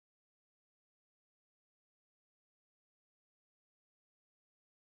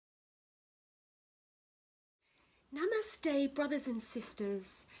Namaste, brothers and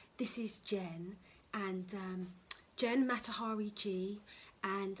sisters. This is Jen, and Jen Matahari G,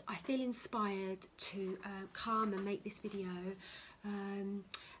 and I feel inspired to come and make this video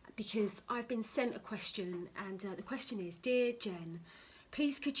because I've been sent a question, and the question is, Dear Jen,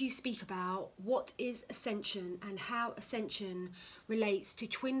 please could you speak about what is ascension and how ascension relates to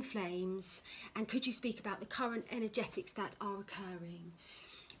twin flames, and could you speak about the current energetics that are occurring?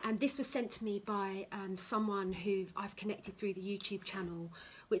 And this was sent to me by someone who I've connected through the YouTube channel,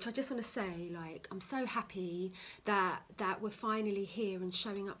 which I just want to say, like, I'm so happy that we're finally here and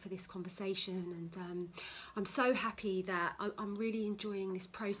showing up for this conversation. And I'm so happy that I'm really enjoying this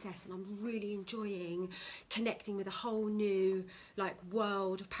process, and I'm really enjoying connecting with a whole new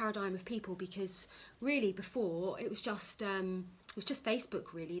world of paradigm of people, because really before it was just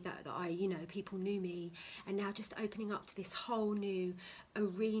Facebook really that I, people knew me, and now just opening up to this whole new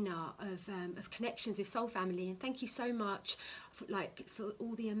arena of connections with Soul Family. And thank you so much for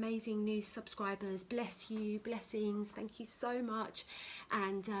all the amazing new subscribers. Bless you, blessings, thank you so much.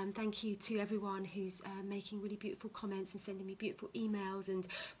 And thank you to everyone who's making really beautiful comments and sending me beautiful emails and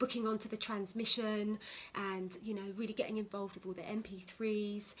booking onto the transmission, and really getting involved with all the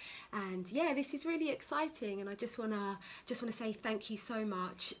MP3s. And yeah, this is really exciting, and I just wanna say thank you so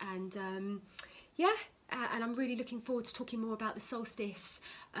much. And yeah, and I'm really looking forward to talking more about the solstice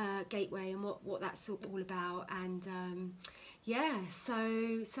gateway and what that's all about. And yeah,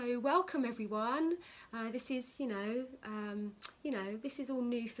 so welcome everyone. This is this is all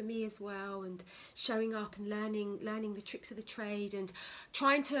new for me as well, and showing up and learning the tricks of the trade, and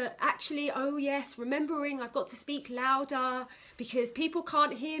trying to actually, oh yes, remembering I've got to speak louder because people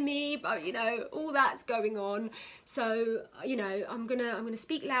can't hear me, but all that's going on. So I'm gonna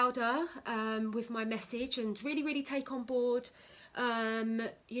speak louder with my message, and really take on board the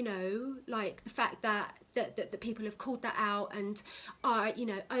fact that people have called that out, and are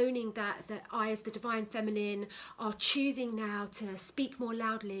owning that I, as the divine feminine, are choosing now to speak more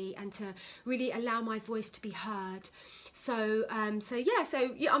loudly and to really allow my voice to be heard. So yeah,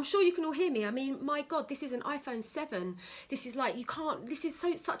 I'm sure you can all hear me. I mean, my God, this is an iPhone 7. This is this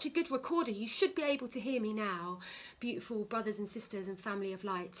is such a good recorder. You should be able to hear me now, beautiful brothers and sisters and family of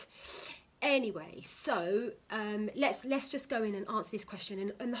light. Anyway, so let's just go in and answer this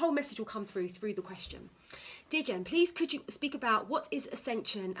question, and the whole message will come through the question. Dear Jen, please could you speak about what is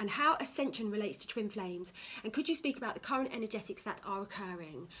ascension and how ascension relates to twin flames, and could you speak about the current energetics that are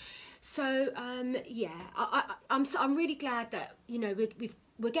occurring? So yeah, I'm really glad that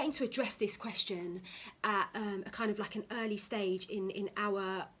we're getting to address this question at a kind of like an early stage in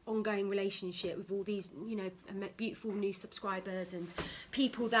our ongoing relationship with all these beautiful new subscribers and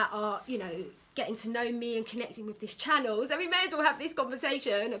people that are getting to know me and connecting with this channel. So we may as well have this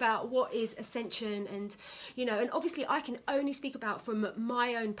conversation about what is ascension, and and obviously I can only speak about from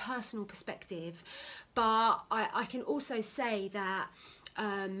my own personal perspective, but I can also say that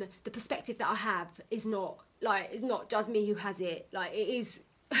the perspective that I have is not it's not just me who has it. It is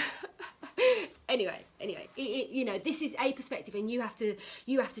anyway, this is a perspective, and you have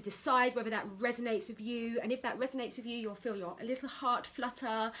to decide whether that resonates with you. And if that resonates with you, you'll feel your a little heart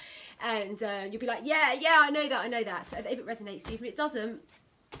flutter, and you'll be like, yeah, I know that. So if it resonates with you, if it doesn't,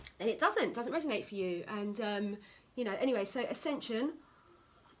 then it doesn't resonate for you. And anyway, so ascension.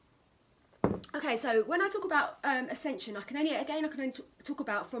 Okay, so when I talk about ascension, I can only talk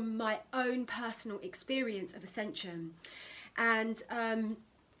about from my own personal experience of ascension. And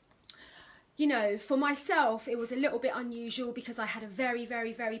for myself, it was a little bit unusual because I had a very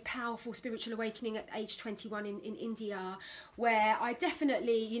powerful spiritual awakening at age 21 in India, where I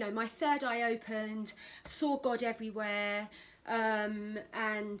definitely, my third eye opened, saw God everywhere, and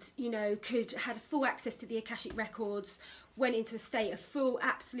had full access to the Akashic records, went into a state of full,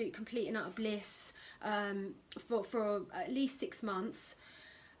 absolute, complete and utter bliss for at least 6 months.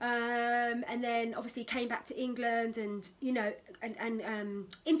 And then obviously came back to England, and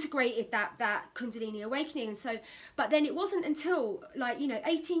integrated that Kundalini awakening. And so, but then it wasn't until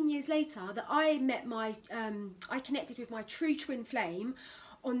 18 years later that I met I connected with my true twin flame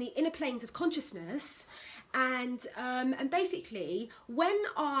on the inner planes of consciousness. And basically when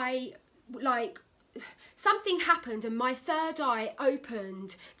I something happened, and my third eye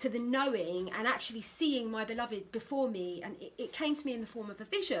opened to the knowing and actually seeing my beloved before me, and it came to me in the form of a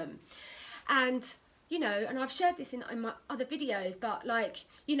vision. And and I've shared this in my other videos, but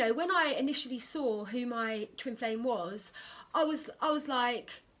when I initially saw who my twin flame was, I was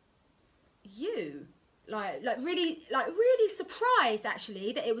like, you, really surprised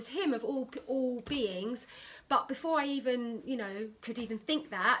actually that it was him of all beings. But before I even could even think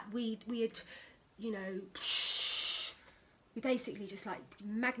that, we had you know, we basically just like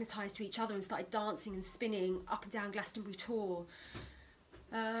magnetised to each other and started dancing and spinning up and down Glastonbury Tor.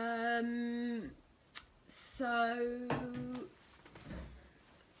 So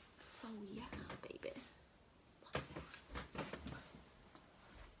yeah, baby. One sec.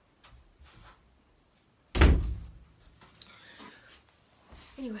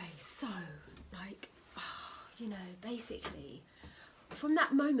 Anyway, so like, you know, basically from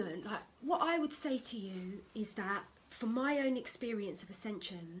that moment, like what I would say to you is that from my own experience of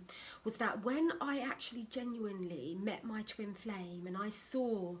ascension was that when I actually genuinely met my twin flame and I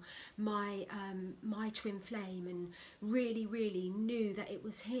saw my my twin flame and really knew that it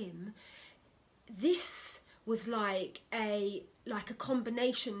was him, this was like a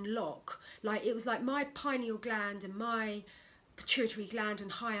combination lock. Like it was like my pineal gland and my pituitary gland and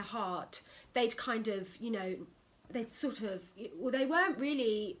higher heart, they'd kind of, you know, they'd sort of, well, they weren't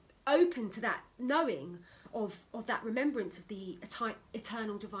really open to that knowing of that remembrance of the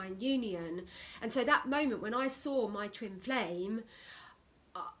eternal divine union. And so that moment when I saw my twin flame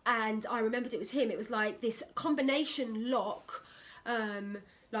and I remembered it was him, it was like this combination lock,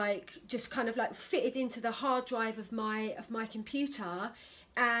 like just kind of like fitted into the hard drive of my computer,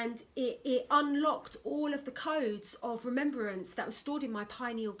 and it unlocked all of the codes of remembrance that was stored in my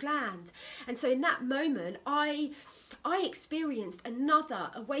pineal gland. And so in that moment I experienced another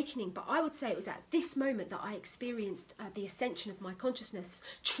awakening, but I would say it was at this moment that I experienced the ascension of my consciousness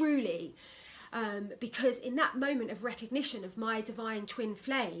truly, because in that moment of recognition of my divine twin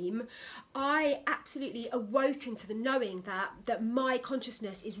flame, I absolutely awoken to the knowing that my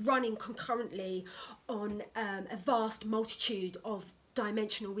consciousness is running concurrently on a vast multitude of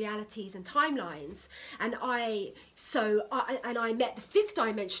dimensional realities and timelines. And I met the fifth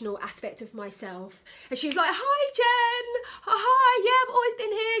dimensional aspect of myself, and she was like, "Hi Jen, hi, yeah, I've always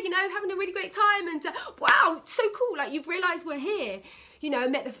been here, you know, having a really great time, and wow, so cool, like you've realised we're here." You know,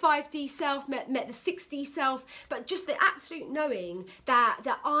 met the 5D self, met the 6D self, but just the absolute knowing that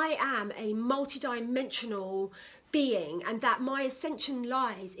I am a multidimensional being, and that my ascension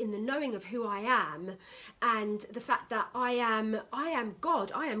lies in the knowing of who I am, and the fact that I am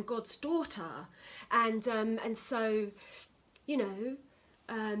God, I am God's daughter, and so, you know,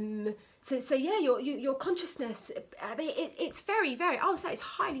 so yeah, your consciousness, I mean, it's very, I would say it's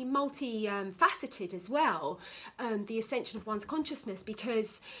highly faceted as well, the ascension of one's consciousness,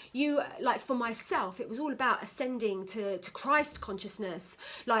 because you, like for myself, it was all about ascending to Christ consciousness,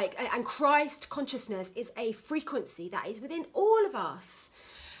 like, and Christ consciousness is a frequency that is within all of us.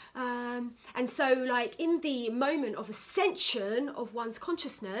 And so like in the moment of ascension of one's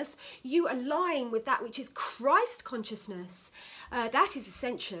consciousness, you align with that which is Christ consciousness. That is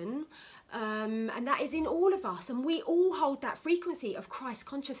ascension, and that is in all of us, and we all hold that frequency of Christ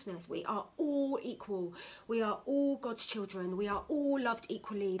consciousness. We are all equal, we are all God's children, we are all loved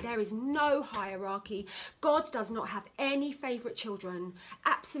equally. There is no hierarchy. God does not have any favourite children,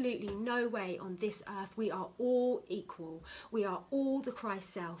 absolutely no way on this earth. We are all equal, we are all the Christ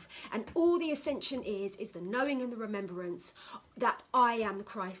self, and all the ascension is the knowing and the remembrance that I am the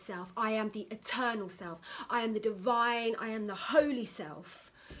Christ self, I am the eternal self, I am the divine, I am the holy self.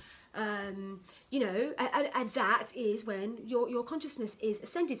 You know, and that is when your consciousness is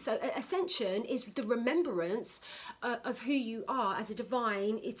ascended. So ascension is the remembrance of who you are as a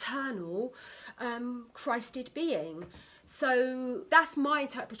divine, eternal, Christed being. So that's my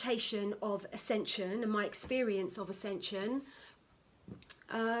interpretation of ascension and my experience of ascension.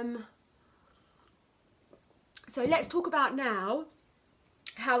 So let's talk about now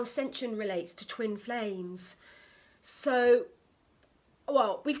how ascension relates to twin flames. So,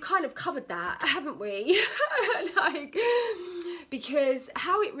 well, we've kind of covered that, haven't we? Like, because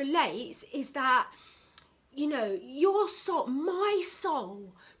how it relates is that, you know, your soul, my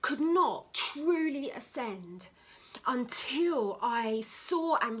soul, could not truly ascend until I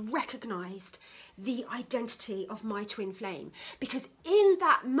saw and recognised the identity of my twin flame. Because in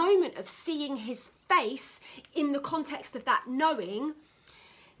that moment of seeing his face, in the context of that knowing,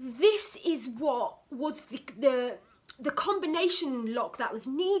 this is what was the combination lock that was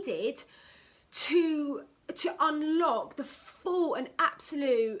needed to unlock the full and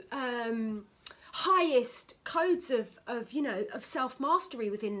absolute highest codes of you know, of self-mastery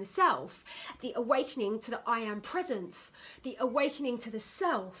within the self, the awakening to the I am presence, the awakening to the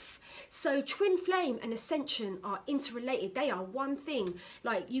self. So twin flame and ascension are interrelated. They are one thing.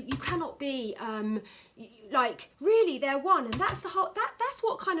 Like you cannot be like, really, they're one. And that's the whole, that's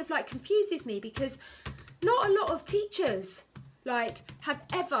what kind of like confuses me, because not a lot of teachers like have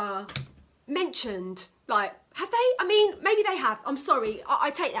ever mentioned like Have they? I mean, maybe they have. I'm sorry, I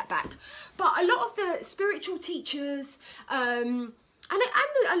take that back. But a lot of the spiritual teachers, and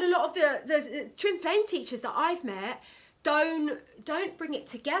a lot of the twin flame teachers that I've met don't bring it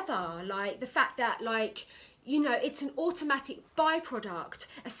together. Like the fact that, like, you know, it's an automatic byproduct.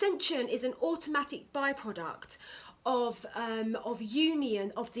 Ascension is an automatic byproduct of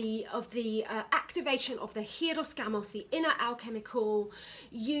union, of the activation of the Hieros Gamos, the inner alchemical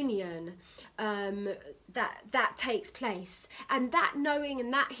union that takes place. And that knowing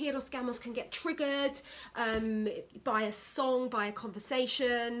and that Hieros Gamos can get triggered by a song, by a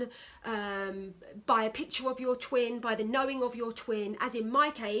conversation, by a picture of your twin, by the knowing of your twin. As in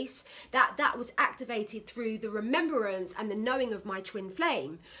my case, that was activated through the remembrance and the knowing of my twin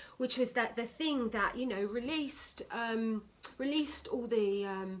flame, which was the thing that, you know, released all the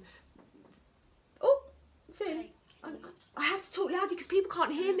I have to talk louder because people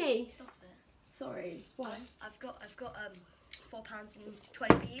can't hear me. Stop it. Sorry. Why? I've got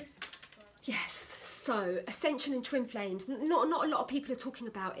 £4.20. Yes. So ascension and twin flames. Not a lot of people are talking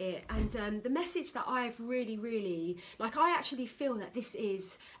about it, and the message that I've really like, I actually feel that this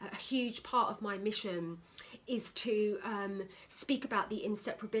is a huge part of my mission, is to speak about the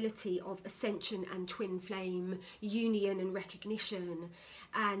inseparability of ascension and twin flame union and recognition.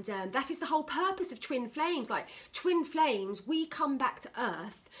 And that is the whole purpose of twin flames. Like twin flames, we come back to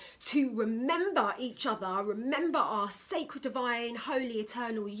earth to remember each other, remember our sacred, divine, holy,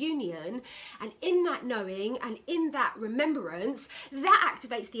 eternal union. And in that knowing and in that remembrance, that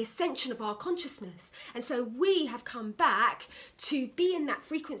activates the ascension of our consciousness. And so we have come back to be in that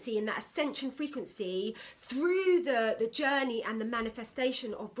frequency, in that ascension frequency, through the journey and the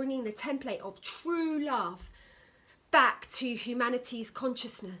manifestation of bringing the template of true love back to humanity's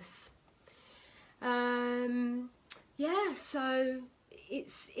consciousness. Yeah, so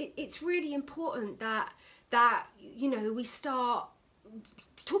it's really important that you know, we start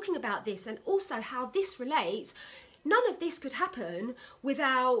talking about this, and also how this relates. None of this could happen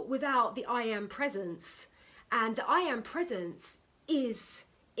without the I am presence, and the I am presence is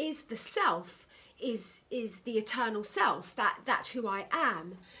the self, is the eternal self, that's who I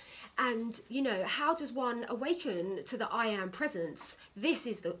am. And, you know, how does one awaken to the I am presence? This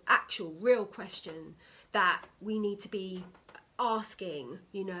is the actual real question that we need to be asking,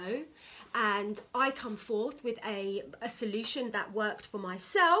 you know. And I come forth with a solution that worked for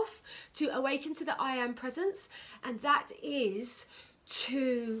myself to awaken to the I am presence. And that is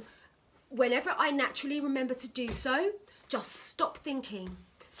to, whenever I naturally remember to do so, just stop thinking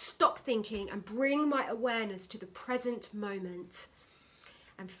and bring my awareness to the present moment.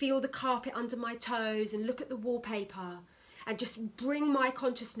 And feel the carpet under my toes and look at the wallpaper and just bring my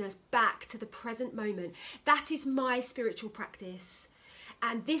consciousness back to the present moment. That is my spiritual practice.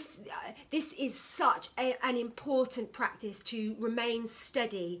 And this is such an important practice, to remain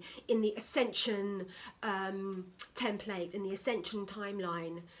steady in the ascension template, in the ascension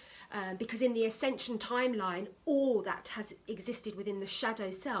timeline. Because in the ascension timeline, all that has existed within the shadow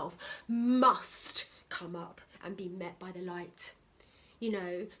self must come up and be met by the light. You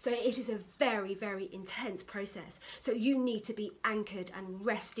know, so it is a very, very intense process. So you need to be anchored and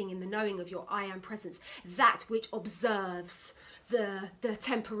resting in the knowing of your I am presence, that which observes the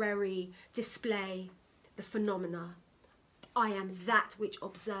temporary display, the phenomena. I am that which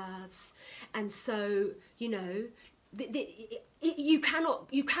observes. And so, you know, you cannot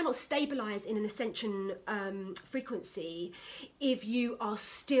stabilize in an ascension frequency if you are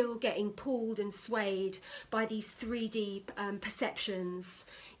still getting pulled and swayed by these 3D perceptions,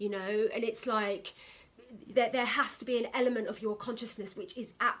 you know. And it's like there has to be an element of your consciousness which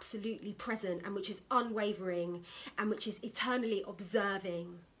is absolutely present and which is unwavering and which is eternally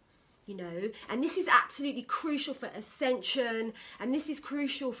observing, you know. And this is absolutely crucial for ascension, and this is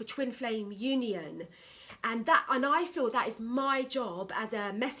crucial for twin flame union. And I feel that is my job as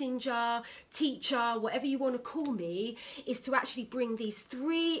a messenger, teacher, whatever you want to call me, is to actually bring these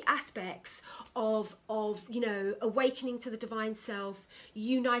three aspects of you know, awakening to the divine self,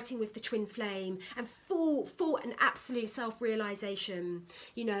 uniting with the twin flame, and full and absolute self-realization,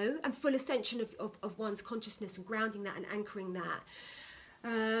 you know, and full ascension of one's consciousness, and grounding that and anchoring that.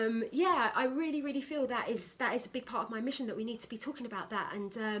 Yeah, I really feel that is a big part of my mission, that we need to be talking about that.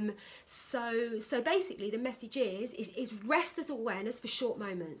 And so basically the message is rest as awareness for short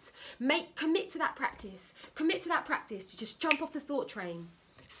moments. Commit to that practice to just jump off the thought train.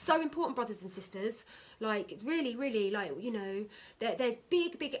 So important, brothers and sisters. Like really, like, you know, there's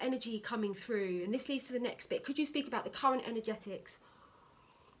big energy coming through, and this leads to the next bit. Could you speak about the current energetics?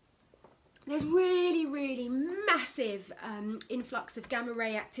 there's really massive influx of gamma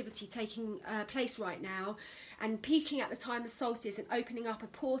ray activity taking place right now, and peaking at the time of solstice and opening up a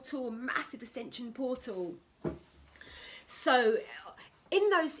portal, a massive ascension portal. So in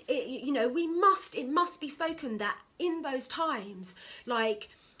those, you know, it must be spoken that in those times, like,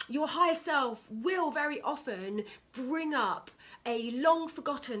 your higher self will very often bring up a long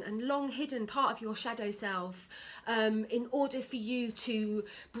forgotten and long hidden part of your shadow self, in order for you to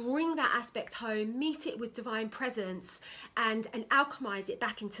bring that aspect home, meet it with divine presence, and alchemize it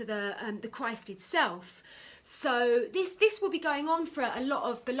back into the Christ itself. So this will be going on for a lot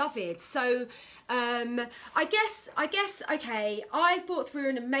of beloveds. So I guess okay, I've brought through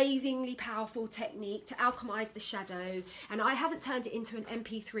an amazingly powerful technique to alchemize the shadow, and I haven't turned it into an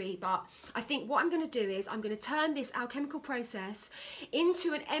MP3, but I think what I'm going to do is I'm going to turn this alchemical process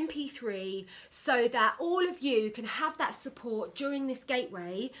into an MP3, so that all of you can have that support during this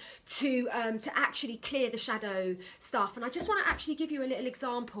gateway to actually clear the shadow stuff. And I just want to actually give you a little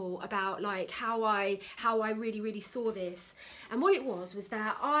example about like how I really saw this. And what it was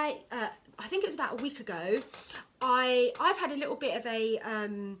that I think it was about a week ago, I've had a little bit of a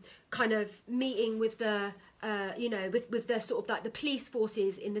kind of meeting with the you know, with the sort of like the police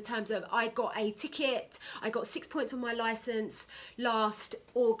forces, in the terms of I got a ticket, I got 6 points on my license last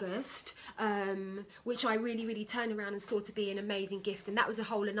August, which I really turned around and saw to be an amazing gift, and that was a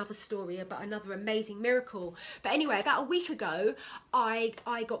whole another story about another amazing miracle. But anyway, about a week ago, I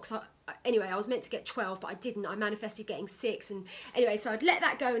got, anyway, I was meant to get 12, but I didn't. I manifested getting 6, and anyway, so I'd let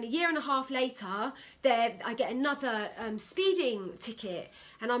that go, and a year and a half later, there I get another speeding ticket,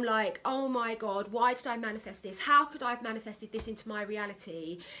 and I'm like, oh my God, why did I manifest this? How could I have manifested this into my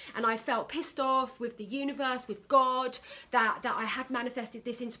reality? And I felt pissed off with the universe, with God, that I had manifested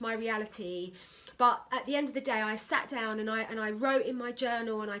this into my reality. But at the end of the day, I sat down and I wrote in my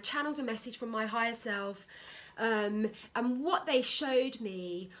journal, and I channeled a message from my higher self. And what they showed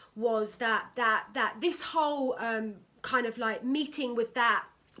me was that this whole kind of like meeting with that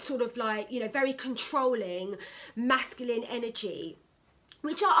sort of like, you know, very controlling masculine energy,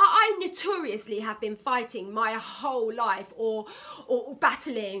 which I notoriously have been fighting my whole life, or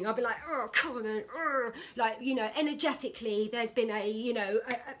battling. I'll be like, oh, come on, like, you know, energetically, there's been a, you know,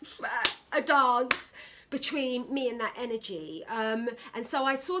 a dance between me and that energy. And so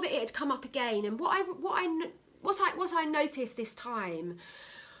I saw that it had come up again, and what I noticed this time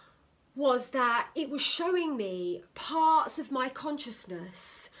was that it was showing me parts of my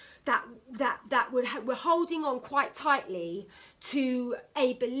consciousness that were holding on quite tightly to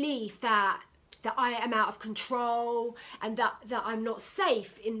a belief that I am out of control, and that I'm not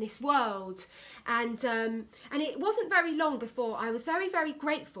safe in this world. And it wasn't very long before I was very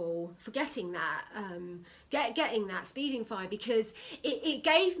grateful for getting that getting that speeding fire, because it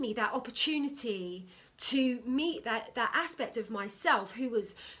gave me that opportunity to meet that aspect of myself she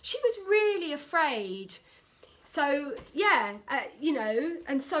was really afraid. So yeah, you know,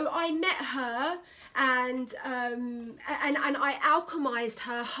 and so I met her, and I alchemized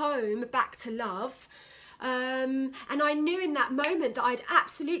her home back to love. And I knew in that moment that I'd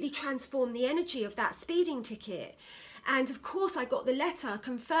absolutely transformed the energy of that speeding ticket. And of course I got the letter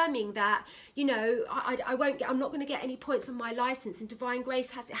confirming that, you know, I'm not going to get any points on my license, and divine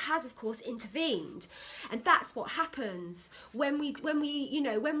grace has of course intervened. And that's what happens when we you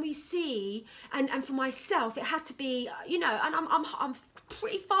know, when we see, and for myself it had to be, you know, and I'm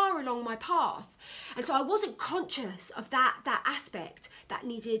pretty far along my path, and so I wasn't conscious of that aspect that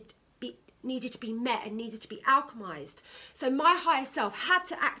needed to be met and needed to be alchemized. So my higher self had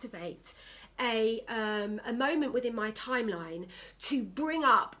to activate a moment within my timeline to bring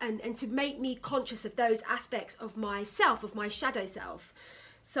up and to make me conscious of those aspects of myself, of my shadow self.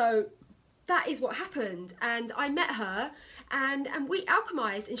 So that is what happened, and I met her, and we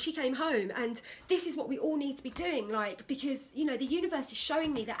alchemized, and she came home. And this is what we all need to be doing, like, because, you know, the universe is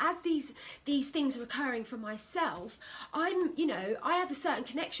showing me that as these things are occurring for myself, you know, I have a certain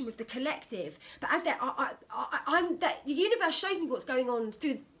connection with the collective, but as the universe shows me what's going on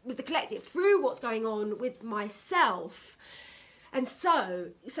with the collective through what's going on with myself. And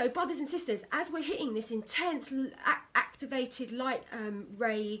so brothers and sisters, as we're hitting this intense activated light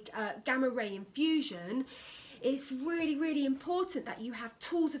ray, gamma ray infusion, it's really important that you have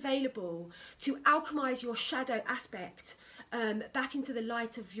tools available to alchemize your shadow aspect back into the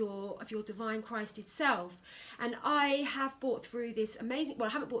light of your divine Christ itself. And I have brought through this amazing, well,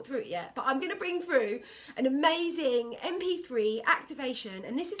 I haven't brought through it yet, but I'm going to bring through an amazing MP3 activation.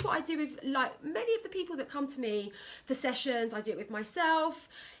 And this is what I do with, like, many of the people that come to me for sessions. I do it with myself.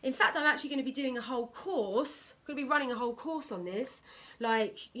 In fact, I'm actually going to be doing a whole course. I'm going to be running a whole course on this,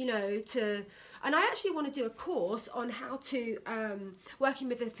 like, you know, and I actually want to do a course on how to, working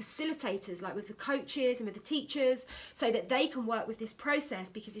with the facilitators, like with the coaches and with the teachers, so that they can work with this process,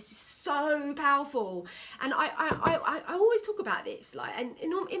 because this is so powerful. And I always talk about this, like, and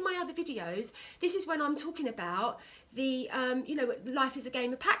in my other videos, this is when I'm talking about the, you know, life is a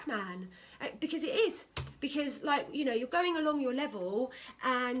game of Pac-Man, because it is, because, like, you know, you're going along your level,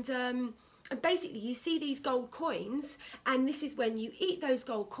 and basically you see these gold coins, and this is when you eat those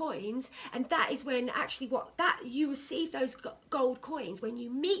gold coins, and that is when actually you receive those gold coins when you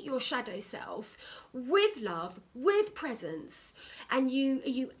meet your shadow self with love, with presence, and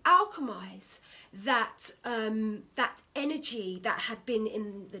you alchemize that that energy that had been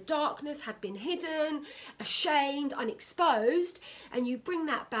in the darkness, had been hidden, ashamed, unexposed, and you bring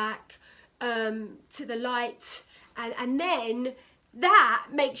that back to the light, and then that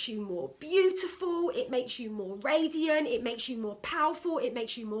makes you more beautiful, it makes you more radiant, it makes you more powerful, it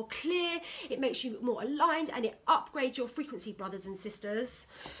makes you more clear, it makes you more aligned, and it upgrades your frequency, brothers and sisters.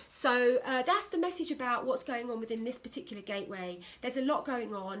 So that's the message about what's going on within this particular gateway. There's a lot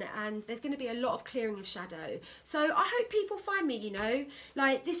going on, and there's going to be a lot of clearing of shadow. So I hope people find me, you know,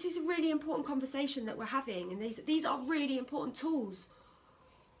 like, this is a really important conversation that we're having, and these are really important tools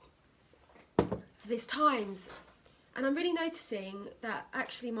for this times. And I'm really noticing that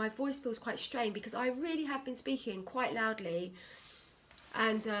actually my voice feels quite strained, because I really have been speaking quite loudly,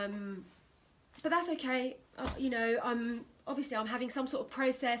 and but that's okay. You know, I'm having some sort of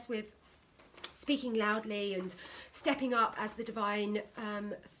process with speaking loudly and stepping up as the divine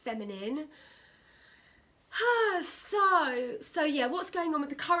feminine. So yeah, what's going on with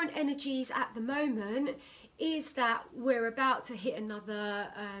the current energies at the moment is that we're about to hit another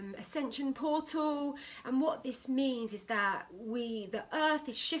ascension portal, and what this means is that the earth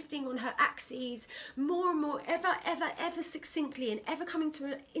is shifting on her axes more and more, ever succinctly, and ever coming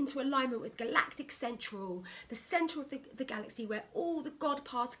into alignment with galactic central, the center of the galaxy, where all the God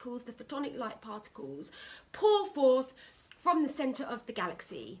particles, the photonic light particles, pour forth from the center of the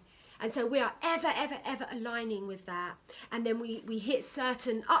galaxy. And so we are ever aligning with that. And then we hit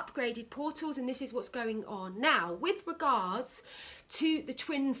certain upgraded portals, and this is what's going on. Now, with regards to the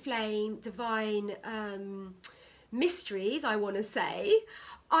twin flame divine mysteries, I want to say,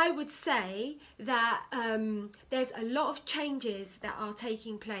 I would say that there's a lot of changes that are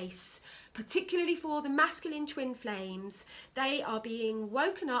taking place, particularly for the masculine twin flames. They are being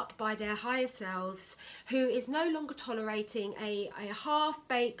woken up by their higher selves, who is no longer tolerating a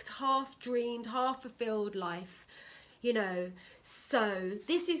half-baked, half-dreamed, half-fulfilled life, you know. So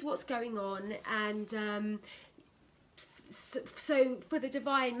this is what's going on, and so for the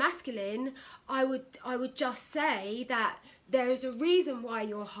divine masculine, I would just say that there is a reason why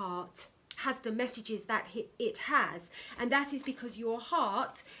your heart has the messages that it has, and that is because your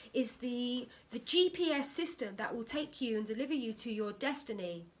heart is the GPS system that will take you and deliver you to your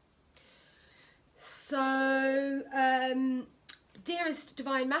destiny. So dearest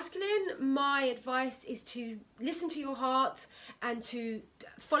divine masculine, my advice is to listen to your heart and to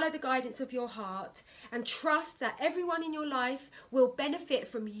follow the guidance of your heart, and trust that everyone in your life will benefit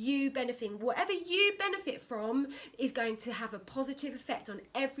from you benefiting. Whatever you benefit from is going to have a positive effect on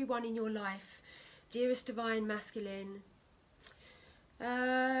everyone in your life, dearest divine masculine.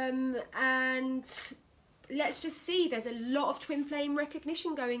 And let's just see, there's a lot of twin flame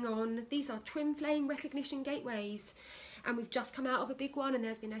recognition going on. These are twin flame recognition gateways, and we've just come out of a big one, and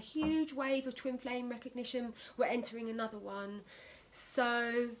there's been a huge wave of twin flame recognition. We're entering another one.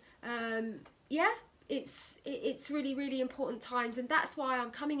 So yeah, it's really important times, and that's why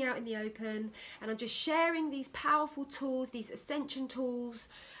I'm coming out in the open, and I'm just sharing these powerful tools, these ascension tools,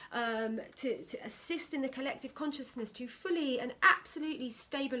 to assist in the collective consciousness to fully and absolutely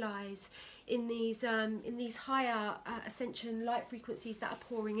stabilize in these higher ascension light frequencies that are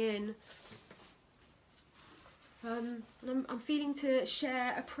pouring in. And I'm feeling to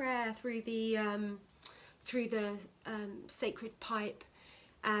share a prayer through the sacred pipe,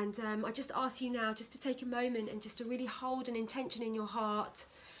 and I just ask you now just to take a moment and just to really hold an intention in your heart,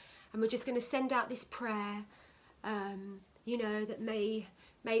 and we're just going to send out this prayer, you know, that may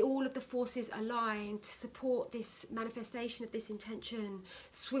all of the forces align to support this manifestation of this intention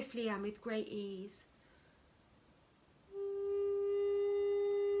swiftly and with great ease.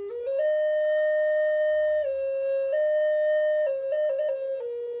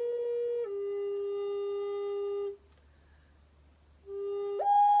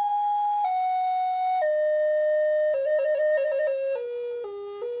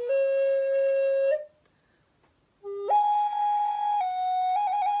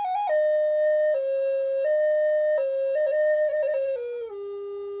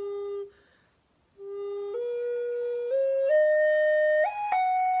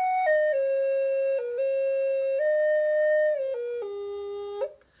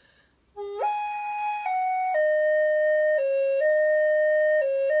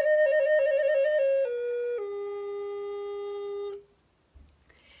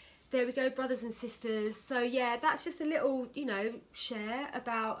 There we go, brothers and sisters. So yeah, that's just a little, you know, share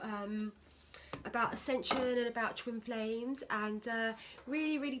about ascension and about twin flames, and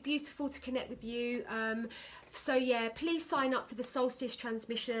really, really beautiful to connect with you. So yeah, please sign up for the solstice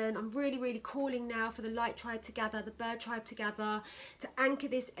transmission. I'm really, really calling now for the light tribe to gather, the bird tribe to gather, to anchor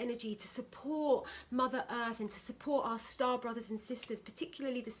this energy, to support Mother Earth and to support our star brothers and sisters,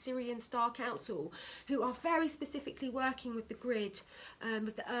 particularly the Syrian Star Council, who are very specifically working with the grid,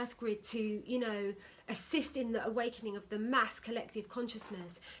 with the Earth grid, to, you know, assist in the awakening of the mass collective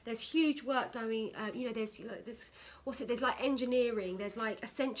consciousness. There's huge work going, you know, there's like engineering, there's like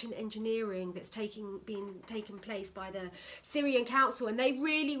ascension engineering that's being taken place by the Syrian Council, and they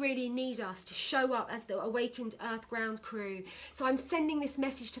really, really need us to show up as the awakened earth ground crew. So I'm sending this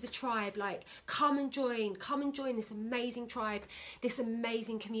message to the tribe, like, come and join this amazing tribe, this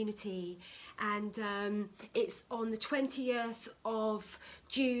amazing community. And it's on the 20th of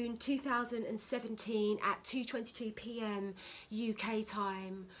June 2017 at 2:22 p.m. UK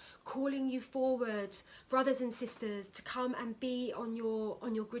time, calling you forward, brothers and sisters, to come and be on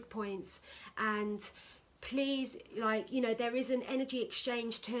your grid points. And please, like, you know, there is an energy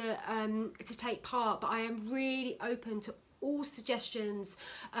exchange to take part, but I am really open to all suggestions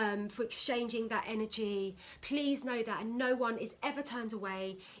for exchanging that energy. Please know that, and no one is ever turned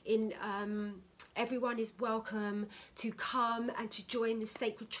away. Everyone is welcome to come and to join the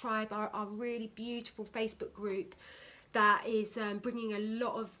Sacred Tribe, our really beautiful Facebook group that is bringing a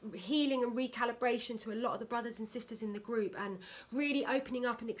lot of healing and recalibration to a lot of the brothers and sisters in the group, and really opening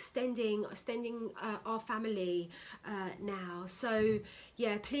up and extending our family now. So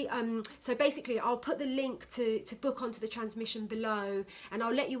yeah, please, so basically I'll put the link to book onto the transmission below, and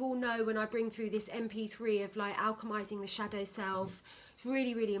I'll let you all know when I bring through this MP3 of like alchemizing the shadow self. It's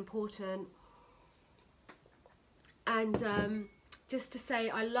really, really important. And just to say,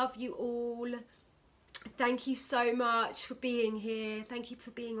 I love you all. Thank you so much for being here. Thank you for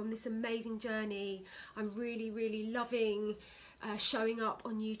being on this amazing journey. I'm really, really loving showing up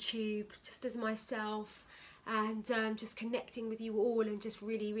on YouTube just as myself, and just connecting with you all, and just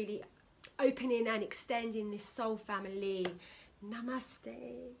really, really opening and extending this soul family.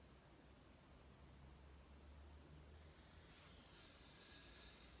 Namaste.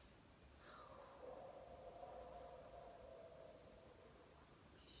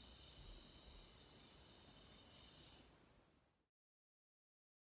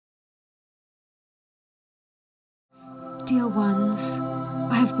 Dear ones,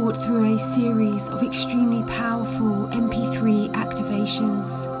 I have brought through a series of extremely powerful MP3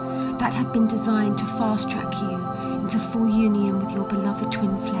 activations that have been designed to fast track you into full union with your beloved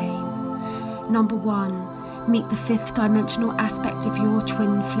twin flame. Number 1, meet the 5th dimensional aspect of your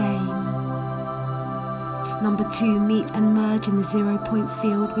twin flame. Number 2, meet and merge in the 0-point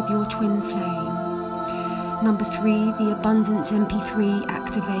field with your twin flame. Number 3, the abundance MP3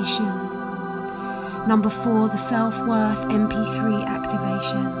 activation. Number 4, the self-worth MP3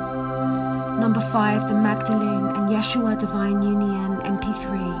 activation. Number 5, the Magdalene and Yeshua Divine Union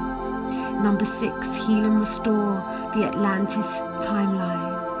MP3. Number 6, heal and restore the Atlantis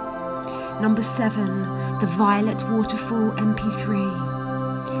timeline. Number 7, the Violet Waterfall MP3.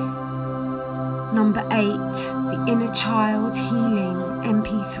 Number 8, the Inner Child Healing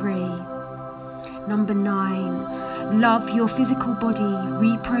MP3. Number 9, Love Your Physical Body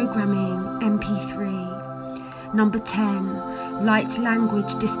Reprogramming MP3. Number 10, Light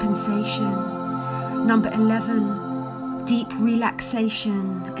Language Dispensation. Number 11, Deep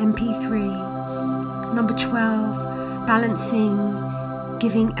Relaxation MP3. Number 12, Balancing,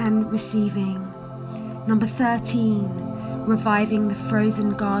 Giving and Receiving. Number 13, Reviving the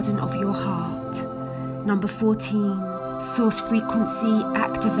Frozen Garden of Your Heart. Number 14, Source Frequency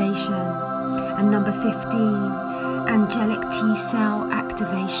Activation. And number 15, angelic T-cell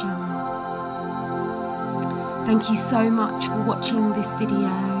activation. Thank you so much for watching this video,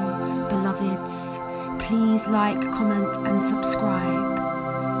 beloveds. Please like, comment and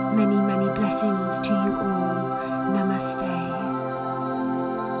subscribe. Many, many blessings to you all. Namaste.